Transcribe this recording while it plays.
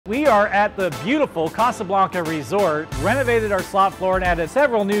We are at the beautiful Casablanca Resort, renovated our slot floor and added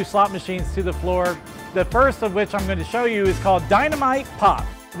several new slot machines to the floor. The first of which I'm going to show you is called Dynamite Pop.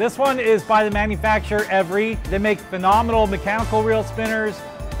 This one is by the manufacturer Every. They make phenomenal mechanical reel spinners,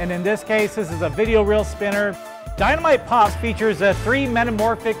 and in this case this is a video reel spinner. Dynamite Pop features three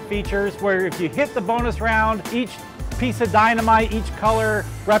metamorphic features where if you hit the bonus round, each piece of dynamite, each color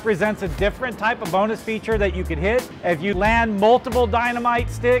represents a different type of bonus feature that you could hit. If you land multiple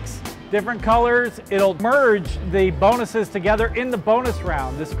dynamite sticks, different colors, it'll merge the bonuses together in the bonus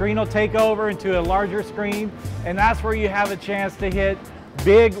round. The screen will take over into a larger screen, and that's where you have a chance to hit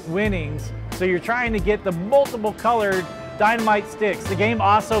big winnings. So you're trying to get the multiple colored dynamite sticks. The game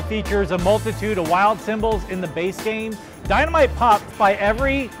also features a multitude of wild symbols in the base game. Dynamite Pop by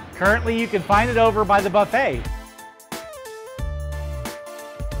Every, currently you can find it over by the buffet.